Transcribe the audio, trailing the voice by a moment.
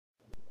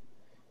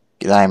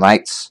G'day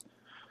mates,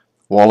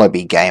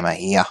 Wallaby Gamer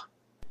here,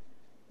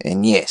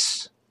 and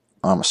yes,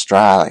 I'm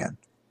Australian,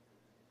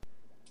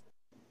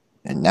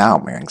 and now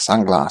I'm wearing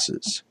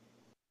sunglasses.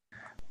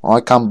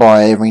 I come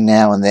by every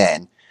now and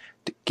then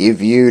to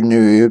give you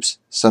noobs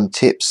some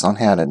tips on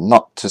how to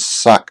not to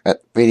suck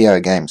at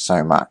video games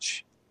so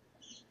much.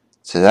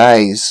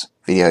 Today's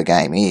video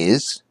game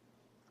is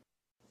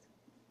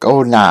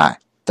Goldeneye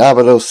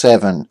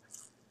 007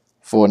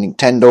 for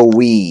Nintendo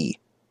Wii.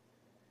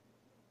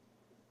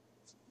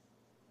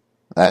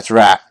 That's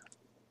right.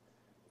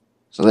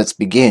 So let's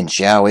begin,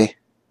 shall we?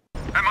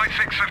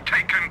 MI6 have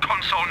taken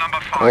console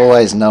number 5.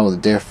 Always know the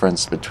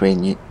difference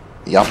between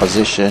the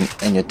opposition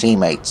and your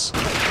teammates.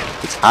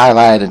 It's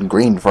highlighted in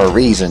green for a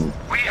reason.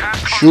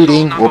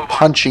 Shooting or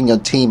punching your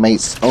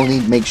teammates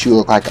only makes you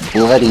look like a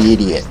bloody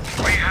idiot.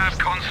 We have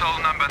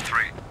console number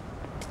 3.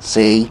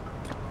 See?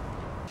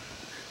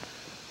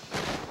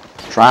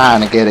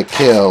 Trying to get a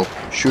kill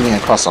shooting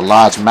across a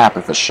large map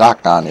with a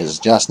shotgun is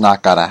just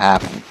not gonna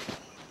happen.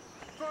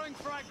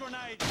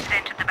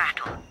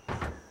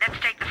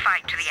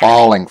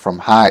 Falling from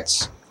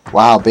heights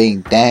while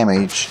being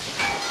damaged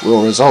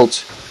will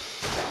result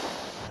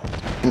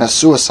in a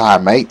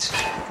suicide, mate.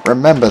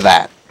 Remember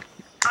that.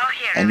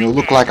 And you'll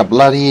look like a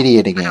bloody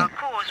idiot again.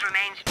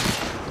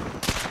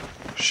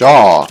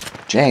 Sure,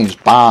 James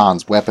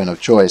Bond's weapon of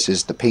choice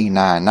is the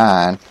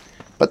P99,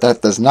 but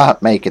that does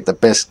not make it the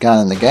best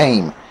gun in the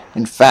game.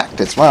 In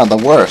fact, it's one of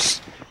the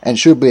worst, and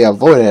should be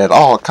avoided at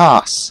all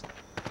costs.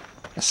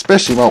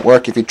 Especially won't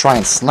work if you try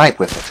and snipe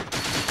with it.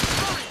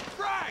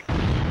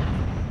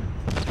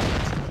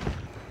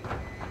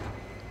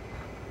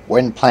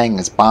 When playing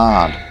as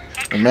Bond,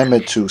 remember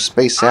to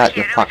space out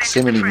your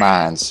proximity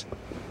mines.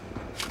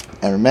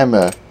 And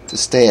remember to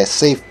stay a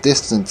safe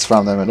distance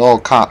from them at all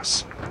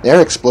costs.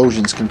 Their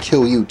explosions can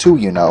kill you too,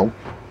 you know.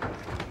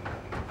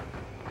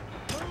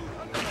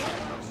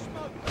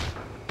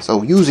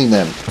 So using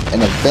them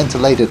in a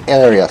ventilated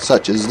area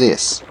such as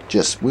this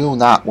just will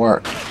not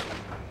work.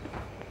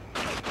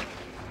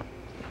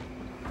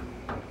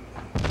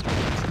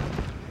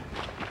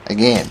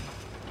 Again,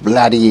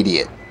 bloody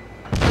idiot.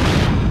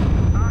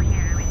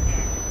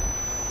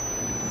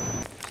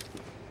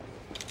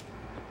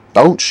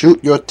 Don't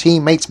shoot your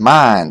teammates'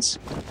 mines.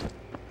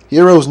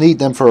 Heroes need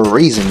them for a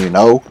reason, you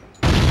know.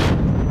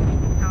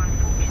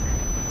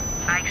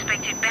 I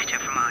expected better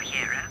from our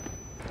hero.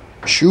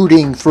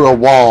 Shooting through a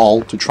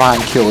wall to try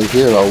and kill a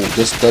hero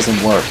just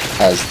doesn't work,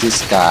 as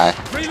this guy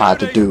tried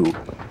to do.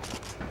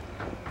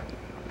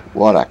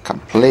 What a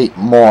complete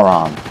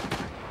moron.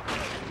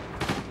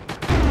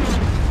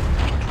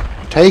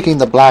 Taking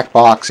the black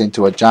box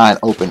into a giant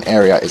open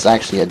area is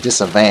actually a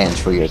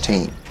disadvantage for your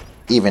team,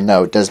 even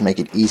though it does make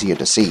it easier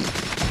to see.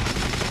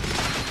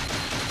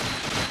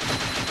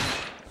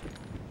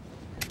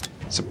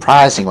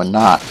 Surprising or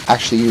not,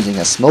 actually using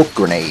a smoke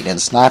grenade in a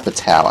sniper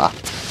tower,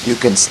 you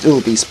can still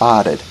be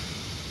spotted.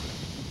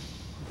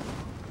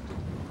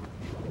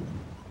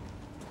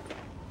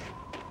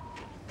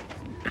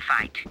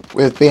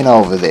 We've been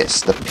over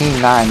this. The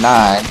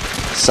P99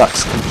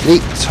 sucks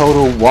complete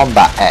total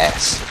wombat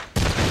ass.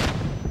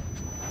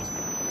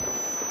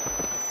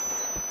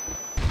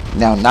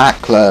 Now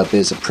Nightclub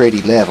is a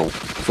pretty level,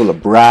 full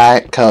of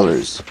bright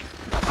colors,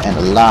 and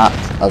a lot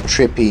of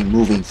trippy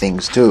moving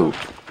things too.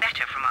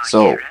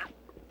 So,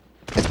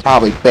 it's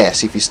probably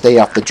best if you stay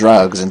off the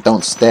drugs and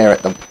don't stare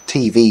at the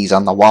TVs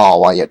on the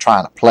wall while you're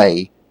trying to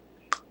play.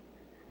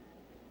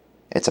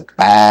 It's a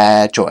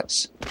bad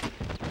choice.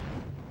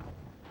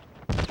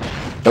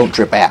 Don't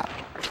trip out. Our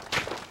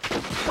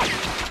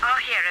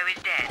hero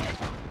is dead. We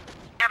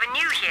have a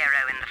new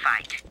hero in the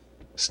fight.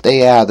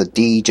 Stay out of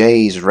the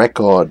DJ's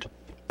record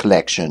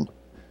collection.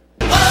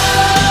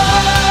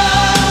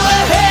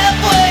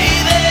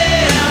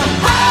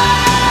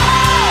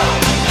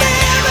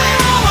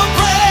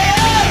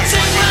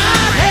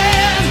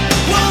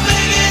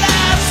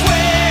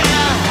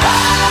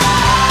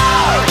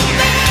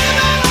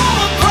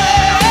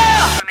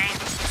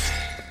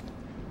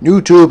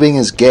 YouTubing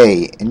is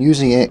gay, and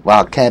using it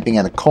while camping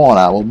in a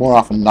corner will more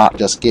often not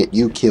just get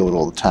you killed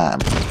all the time.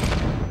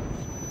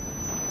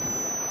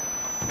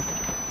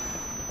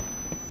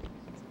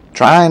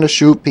 Trying to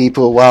shoot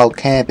people while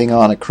camping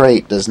on a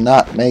crate does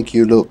not make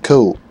you look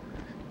cool.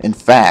 In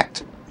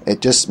fact,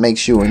 it just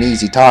makes you an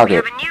easy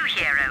target. We have a new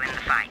hero in the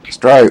fight.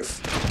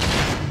 Strofe.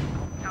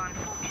 So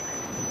unfortunate.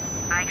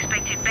 I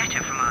expected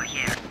better from our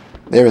hero.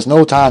 There is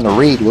no time to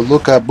read or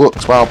look up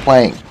books while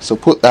playing, so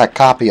put that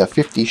copy of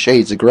 50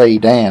 Shades of Grey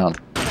down.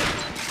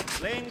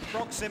 Laying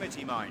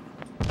proximity mine.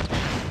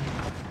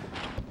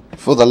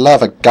 For the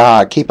love of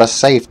God, keep a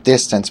safe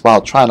distance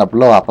while trying to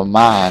blow up a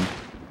mine.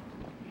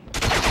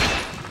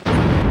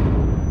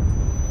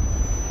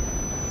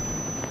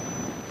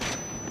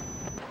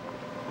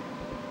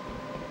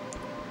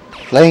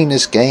 Playing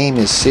this game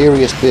is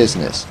serious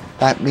business.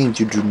 That means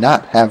you do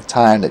not have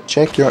time to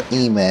check your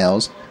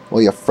emails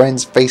or your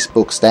friends'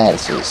 Facebook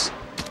statuses,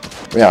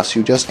 or else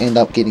you just end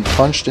up getting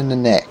punched in the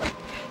neck.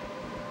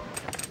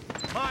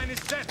 Mine is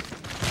set.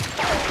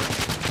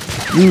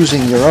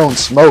 using your own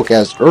smoke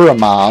as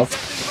Uramov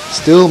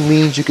still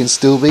means you can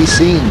still be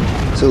seen,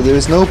 so there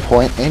is no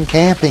point in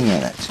camping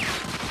in it.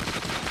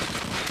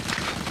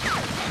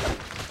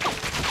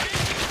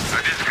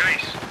 A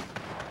disgrace.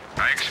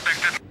 I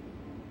expected...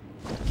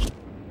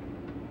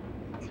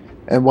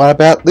 And what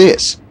about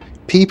this?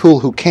 People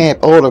who camp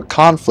auto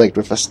conflict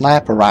with a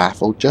sniper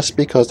rifle just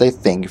because they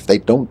think if they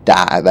don't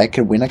die they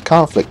can win a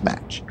conflict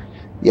match.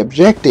 The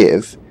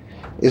objective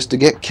is to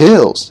get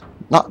kills,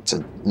 not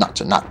to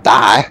not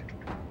die.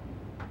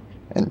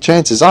 And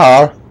chances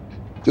are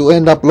you'll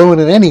end up blowing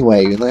it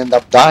anyway, you'll end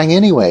up dying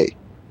anyway.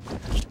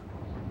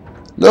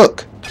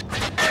 Look.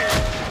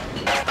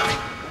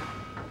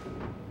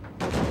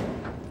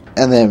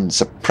 And then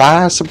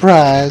surprise,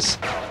 surprise,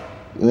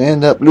 you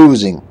end up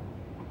losing.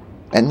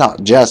 And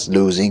not just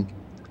losing.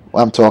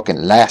 I'm talking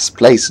last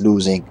place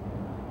losing.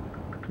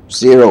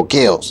 0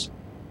 kills.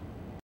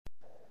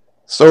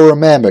 So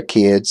remember,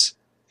 kids,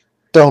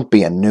 don't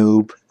be a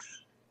noob.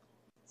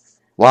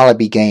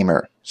 Wallaby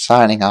Gamer,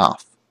 signing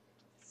off.